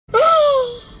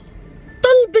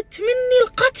مني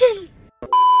القتل.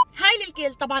 هاي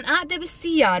للكل. طبعا قاعدة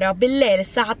بالسيارة بالليل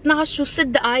الساعة 12 و6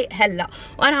 دقايق هلا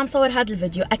وانا عم صور هذا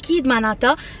الفيديو، اكيد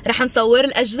معناتها رح نصور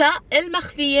الاجزاء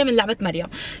المخفية من لعبة مريم.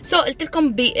 قلت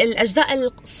لكم بالاجزاء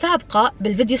السابقة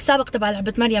بالفيديو السابق تبع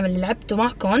لعبة مريم اللي لعبته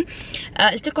معكم،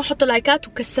 قلت لكم حطوا لايكات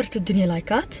وكسرتوا الدنيا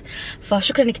لايكات،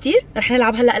 فشكرا كثير. رح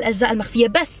نلعب هلا الاجزاء المخفية،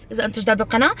 بس اذا انتم جداد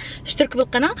بالقناة اشتركوا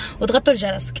بالقناة وضغطوا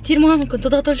الجرس. كثير مهم انكم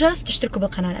تضغطوا الجرس وتشتركوا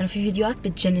بالقناة لانه في فيديوات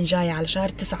بتجنن جاية على شهر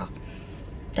 9.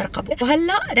 ترقبوا.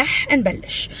 وهلا رح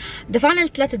نبلش. دفعنا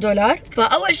 $3.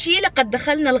 فاول شيء لقد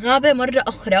دخلنا الغابه مره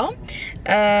اخرى.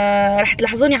 رح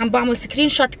تلاحظوني عم بعمل سكرين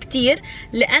شوت كثير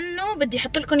لانه بدي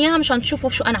احط لكم اياها مشان تشوفوا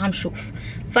شو انا عم شوف.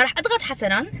 فرح اضغط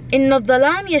حسنا ان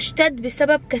الظلام يشتد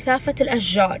بسبب كثافه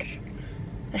الاشجار.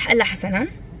 رح اقول لها حسنا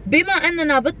بما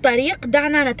اننا بالطريق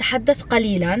دعنا نتحدث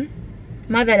قليلا.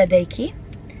 ماذا لديك؟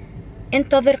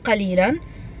 انتظر قليلا.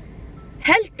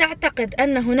 هل تعتقد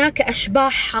ان هناك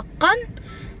اشباح حقا؟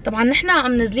 طبعا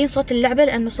نحن منزلين صوت اللعبة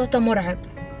لأنه صوتها مرعب،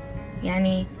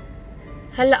 يعني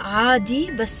هلأ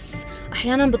عادي بس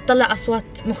أحيانا بتطلع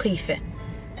أصوات مخيفة.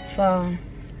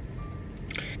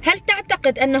 هل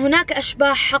تعتقد أن هناك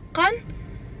أشباح حقا؟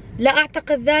 لا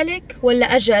أعتقد ذلك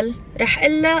ولا أجل؟ رح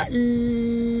إلا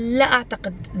لا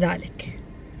أعتقد ذلك.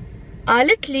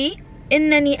 قالت لي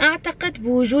إنني أعتقد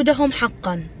بوجودهم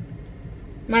حقا.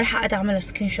 ما رح أقعد أعمل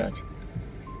سكرين شوت.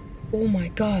 أوه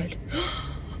ماي جاد.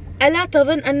 ألا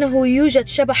تظن أنه يوجد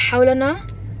شبح حولنا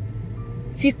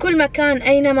في كل مكان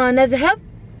أينما نذهب؟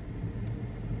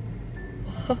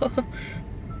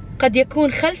 قد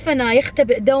يكون خلفنا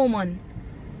يختبئ دوما.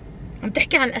 عم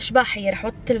تحكي عن الأشباح هي. رح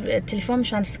أحط التليفون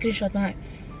مشان السكرين شوت معي.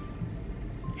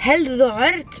 هل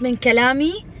ذعرت من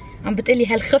كلامي؟ عم بتقلي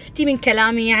هل خفتي من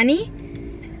كلامي يعني؟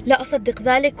 لا أصدق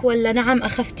ذلك ولا نعم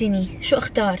أخفتني. شو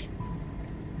أختار؟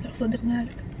 لا أصدق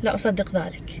ذلك. لا أصدق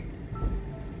ذلك.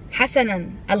 حسنا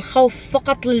الخوف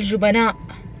فقط للجبناء.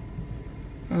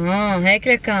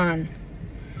 هيك كان.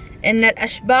 ان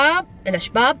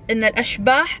ان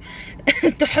الاشباح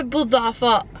تحب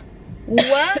الضعفاء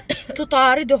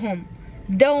وتطاردهم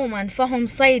دوما، فهم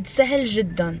صيد سهل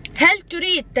جدا. هل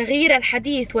تريد تغيير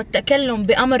الحديث والتكلم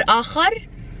بامر اخر؟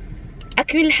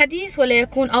 اكمل الحديث ولا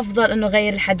يكون افضل انه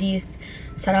غير الحديث؟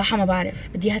 صراحة ما بعرف،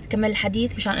 بدي اياها تكمل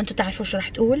الحديث مشان انتم تعرفوا شو رح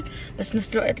تقول، بس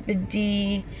بنفس الوقت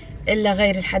بدي إلا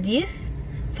غير الحديث.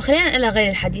 فخلينا إلا غير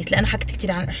الحديث لأنه حكيت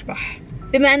كثير عن الأشباح.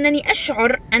 بما أنني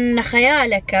أشعر أن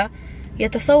خيالك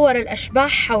يتصور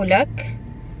الأشباح حولك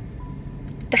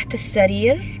تحت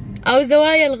السرير أو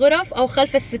زوايا الغرف أو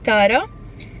خلف الستارة.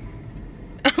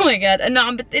 أوه ماي جاد، إنه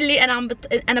عم بتقلي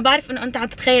أنا بعرف إنه أنت عم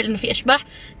تتخيل إنه في أشباح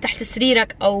تحت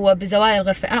سريرك أو بزوايا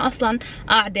الغرفة. أنا أصلاً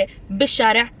قاعدة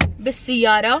بالشارع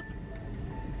بالسيارة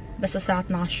بس الساعة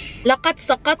 12. لقد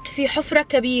سقطت في حفرة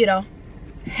كبيرة.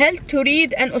 هل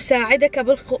تريد أن أساعدك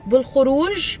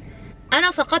بالخروج؟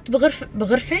 أنا سقطت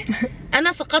بغرفة؟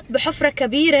 أنا سقطت بحفرة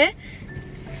كبيرة.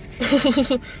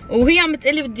 وهي عم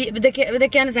تقلي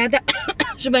بدك أنا أساعدك.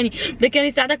 شو باني؟ بدك أنا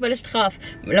أساعدك. بلشت خاف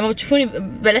لما بتشوفوني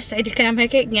بلشت أعيد الكلام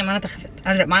هيك، يعني معناتها خفت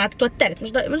عن جد، معناتها توترت.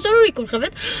 مش ضروري يكون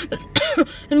خفت، بس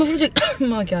المفروض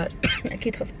ما قال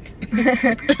أكيد خفت.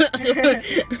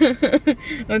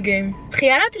 أوكي.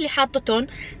 الخيارات اللي حاطتهم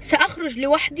سأخرج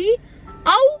لوحدي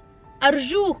أو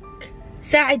أرجوك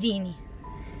ساعديني.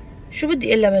 شو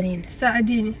بدي إلا بنين؟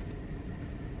 ساعديني.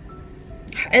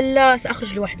 إلا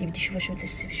سأخرج لوحدي. بدي أشوف شو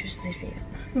بتصير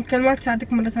فيها. يمكن ما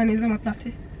تساعدك مرة ثانية إذا ما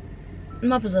طلعتي.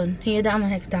 ما بظن، هي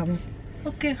دائما هيك بتعمل.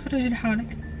 أوكي خرجي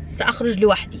لحالك. سأخرج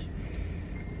لوحدي.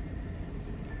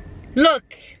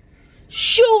 لوك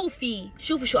شوفي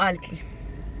شو قالت لي.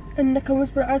 إنك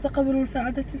مجبر على تقبل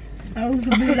مساعدتي. أعوذ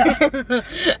بالله.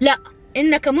 لا،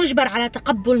 إنك مجبر على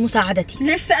تقبل مساعدتي.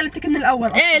 ليش سألتك من الأول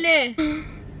أصلاً؟ إيه ليه؟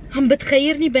 عم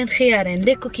بتخيرني بين خيارين.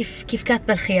 ليكو كيف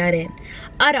كاتبة الخيارين.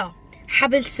 أرى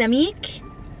حبل سميك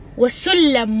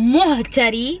وسلم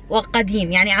مهتري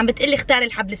وقديم. يعني عم بتقلي اختار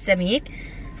الحبل السميك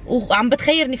وعم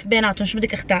بتخيرني في بيناتهم شو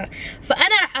بدك اختار.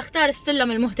 فأنا رح اختار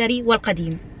السلم المهتري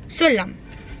والقديم. سلم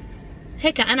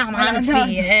هيك أنا عم عاند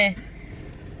فيه. إيه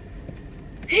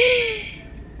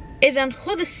إذا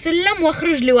خذ السلم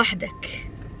واخرج لوحدك.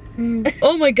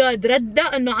 اوه ماي جاد،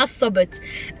 ردة انه عصبت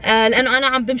لانه انا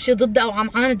عم بمشي ضدها او عم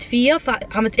عاند فيها،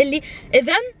 فعم تقلي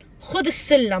اذا خذ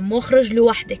السلم واخرج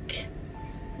لوحدك.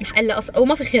 رح اقول لها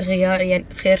وما في خير غيار، يعني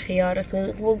خيار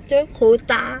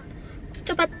خوتا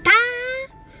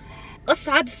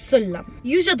اصعد السلم.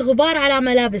 يوجد غبار على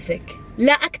ملابسك.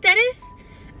 لا اكترث.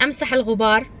 امسح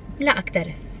الغبار. لا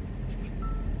اكترث.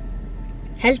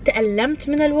 هل تألمت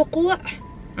من الوقوع؟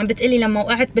 عم بتقلي لما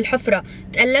وقعت بالحفرة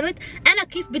تألمت. أنا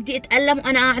كيف بدي أتألم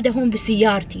وأنا قاعدة هون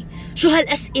بسيارتي؟ شو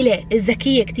هالأسئلة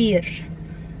الذكية كتير.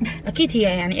 اكيد هي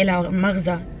يعني لها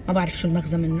مغزى، ما بعرف شو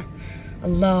المغزى منها.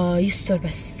 الله يستر.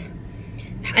 بس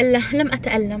رح قال له لم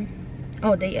اتألم.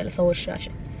 دقيقة لصور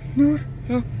الشاشة. نور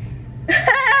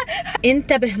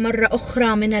انتبه مرة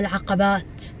أخرى من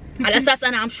العقبات. على أساس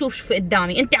أنا عم شوف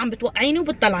قدامي، أنت عم بتوقعيني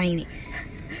وبتطلعيني.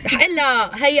 رح قل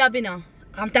لها هيا بنا،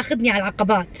 عم تاخذني على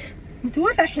العقبات. انت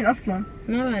وين رايحين أصلا؟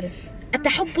 ما بعرف.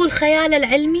 أتحب الخيال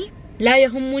العلمي؟ لا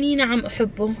يهمني، نعم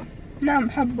أحبه. نعم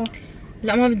أحبه.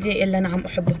 لا ما بدي إلا نعم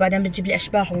أحبه، بعدين بتجيب لي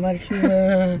أشباح وما بعرف شو.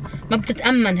 ما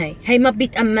بتتأمن هي ما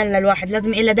بيتأمن للواحد،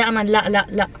 لازم إلا دائما لا لا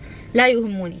لا لا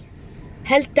يهمني.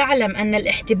 هل تعلم أن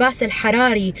الاحتباس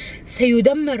الحراري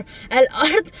سيدمر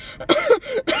الأرض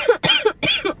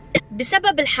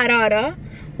بسبب الحرارة،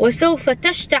 وسوف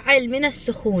تشتعل من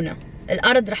السخونة.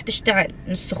 الأرض رح تشتعل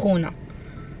من السخونة.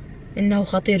 إنه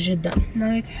خطير جدا.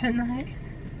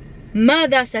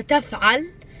 ماذا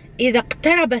ستفعل إذا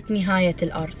اقتربت نهاية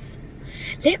الأرض؟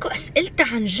 ليكو أسئلتها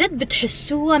عن جد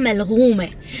بتحسوها ملغومة،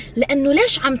 لأنه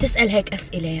ليش عم تسأل هيك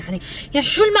أسئلة؟ يعني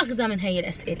شو المغزى من هي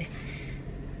الأسئلة؟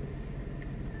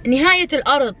 نهاية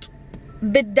الأرض،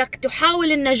 بدك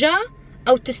تحاول النجاة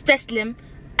أو تستسلم؟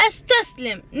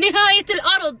 أستسلم. نهاية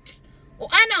الأرض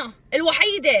وأنا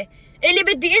الوحيدة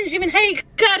اللي بدي أنجي من هاي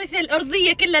الكارثة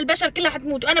الأرضية كلها، البشر كلها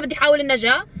حتموت وأنا بدي أحاول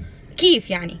النجاة؟ كيف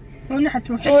يعني؟ وين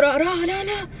حتروحي؟ لا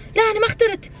أنا ما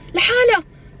اخترت، لحالها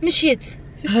مشيت.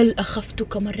 هل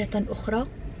أخفتك مرة أخرى؟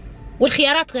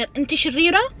 والخيارات غير، أنت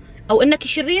شريرة أو إنك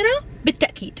شريرة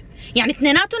بالتأكيد. يعني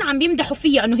اثنيناتهم عم بيمدحوا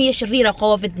فيها انه هي شريره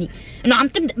وخوفتني، انه عم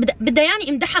بدها يعني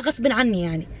امدحها غصب عني.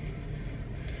 يعني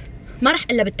ما رح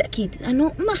الا بالتاكيد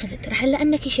لانه ما خفت، رح الا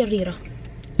انك شريره.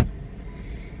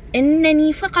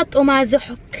 انني فقط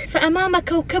امازحك، فامام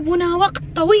كوكبنا وقت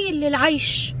طويل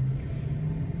للعيش.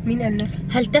 مين قال لك؟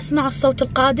 هل تسمع الصوت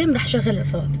القادم؟ رح شغل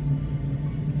الصوت.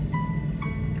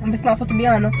 عم بسمع صوت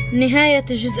بيانو. نهايه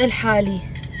الجزء الحالي.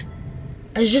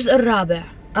 الجزء الرابع.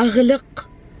 اغلق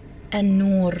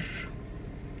النور.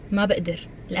 ما بقدر،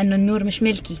 لأنه النور مش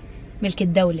ملكي، ملك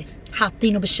الدولة،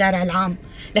 حاطينه بالشارع العام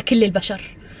لكل البشر.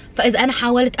 فإذا أنا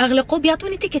حاولت أغلقه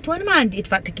بيعطوني تيكت، وأنا ما عندي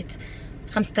أدفع تيكت.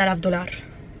 5000 دولار.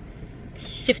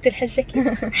 شفتوا الحجة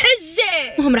كيف؟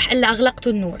 حجة! المهم رح قل أغلقت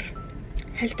النور.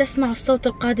 هل تسمع الصوت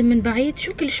القادم من بعيد؟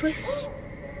 شو كل شوي؟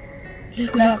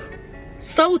 لا.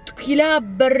 صوت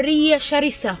كلاب برية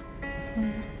شرسة.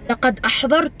 لقد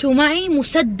أحضرت معي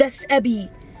مسدس أبي.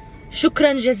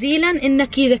 شكرا جزيلا،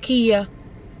 إنك ذكية.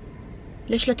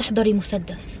 ليش لا تحضري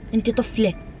مسدس؟ انت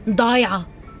طفلة ضايعة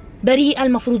بريئة،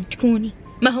 المفروض تكوني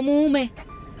مهمومة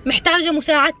محتاجة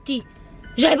مساعدتي،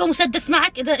 جايبة مسدس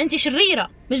معك؟ اذا انت شريرة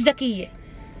مش ذكية.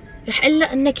 رح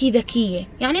قلها انك ذكية،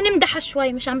 يعني نمدحها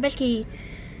شوي، مش عم بلكي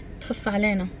تخف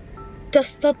علينا.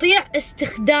 تستطيع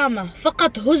استخدامه،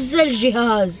 فقط هز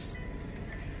الجهاز.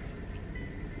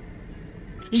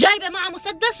 جايبة معها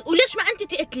مسدس، وليش ما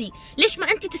انت تقتلي؟ ليش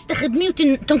ما انت تستخدميه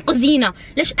وتنقذينا؟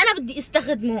 ليش انا بدي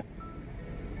استخدمه؟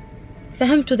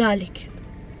 فهمت ذلك.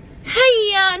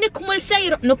 هيا نكمل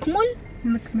سير. نكمل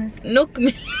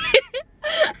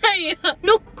هيا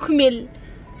نكمل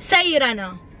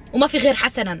سيرنا. وما في غير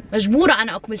حسنا، مجبورة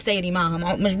أنا أكمل سيري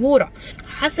معها، مجبورة.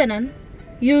 حسنا،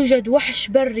 يوجد وحش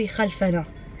بري خلفنا.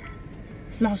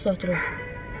 اسمعوا صوت روح.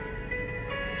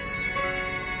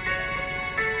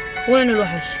 وين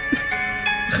الوحش؟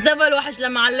 اختفى الوحش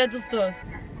لما علت الصوت.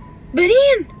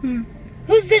 برين،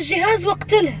 هز الجهاز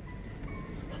واقتله.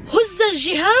 هز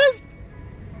الجهاز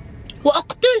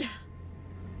واقتله.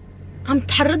 عم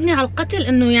تحرضني على القتل،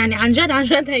 انه يعني عن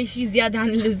جد هي شيء زياده عن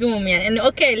اللزوم. يعني انه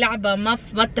اوكي لعبه، ما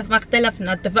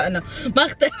اختلفنا، اتفقنا ما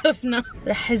اختلفنا.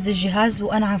 رح هز الجهاز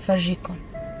وانا عم فرجيكم.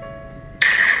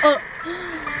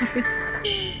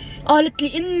 قالت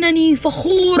لي انني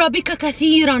فخوره بك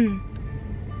كثيرا.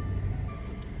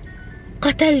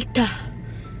 قتلته،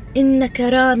 انك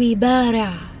رامي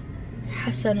بارع.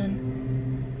 حسنا،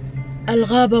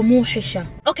 الغابة موحشة.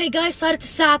 اوكي جايز، صارت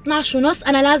الساعة 12:30،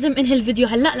 انا لازم انهي الفيديو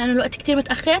هلا لانه الوقت كثير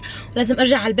متأخر ولازم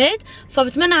ارجع على البيت.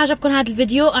 فبتمنى عجبكم هذا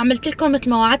الفيديو، عملت لكم مثل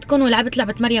ما وعدتكم ولعبت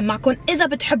لعبة مريم معكم. اذا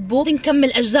بتحبوا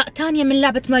نكمل اجزاء ثانية من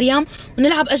لعبة مريم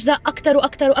ونلعب اجزاء اكثر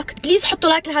واكثر واكثر، بليز حطوا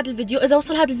لايك لهذا الفيديو. اذا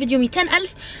وصل هذا الفيديو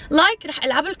 200,000 لايك رح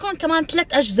العب لكم كمان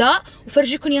 3 اجزاء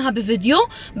وفرجيكم اياها بفيديو.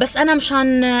 بس انا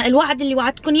مشان الوعد اللي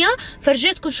وعدتكم اياه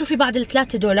فرجيتكم شو في بعد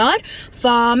 $3.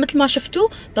 فمثل ما شفتوا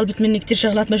طلبت مني كثير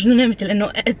شغلات مجنونة، مثل انه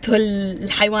اقتل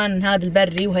الحيوان هذا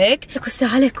البري وهيك.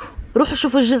 السلام عليكم، روحوا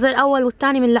شوفوا الجزء الاول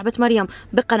والثاني من لعبة مريم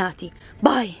بقناتي.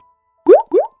 باي.